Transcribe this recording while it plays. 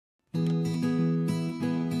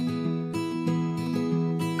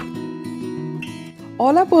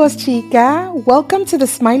Hola, voz chica. Welcome to the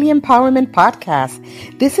Smilie Empowerment Podcast.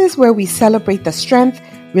 This is where we celebrate the strength,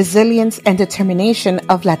 resilience, and determination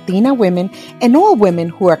of Latina women and all women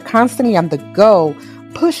who are constantly on the go,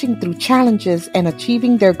 pushing through challenges and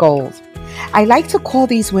achieving their goals. I like to call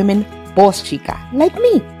these women voz chica, like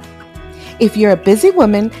me. If you're a busy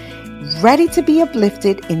woman, ready to be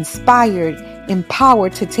uplifted, inspired,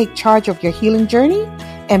 empowered to take charge of your healing journey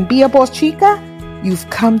and be a voz chica, you've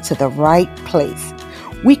come to the right place.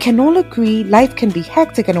 We can all agree life can be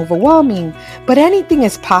hectic and overwhelming, but anything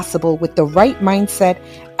is possible with the right mindset,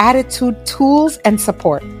 attitude, tools, and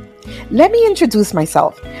support. Let me introduce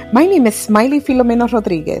myself. My name is Smilie Filomeno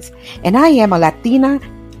Rodriguez, and I am a Latina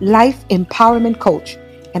life empowerment coach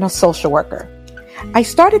and a social worker. I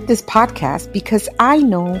started this podcast because I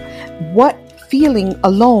know what feeling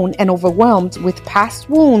alone and overwhelmed with past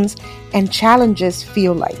wounds and challenges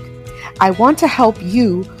feel like. I want to help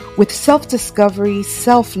you with self-discovery,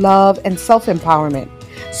 self-love, and self-empowerment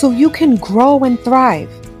so you can grow and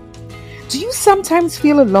thrive. Do you sometimes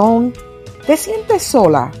feel alone? ¿Te sientes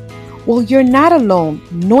sola? Well, you're not alone.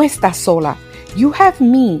 No estás sola. You have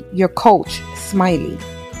me, your coach, Smilie.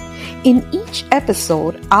 In each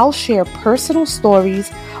episode, I'll share personal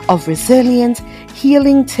stories of resilience,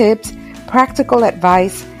 healing tips, practical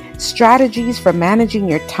advice, strategies for managing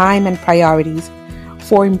your time and priorities,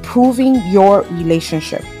 for improving your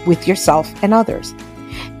relationship with yourself and others,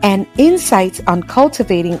 and insights on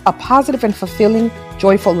cultivating a positive and fulfilling,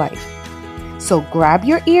 joyful life. So grab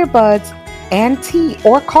your earbuds and tea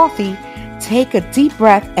or coffee, take a deep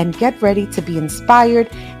breath, and get ready to be inspired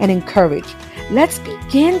and encouraged. Let's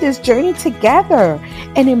begin this journey together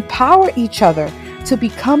and empower each other to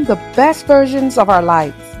become the best versions of our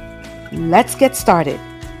lives. Let's get started.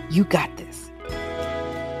 You got this.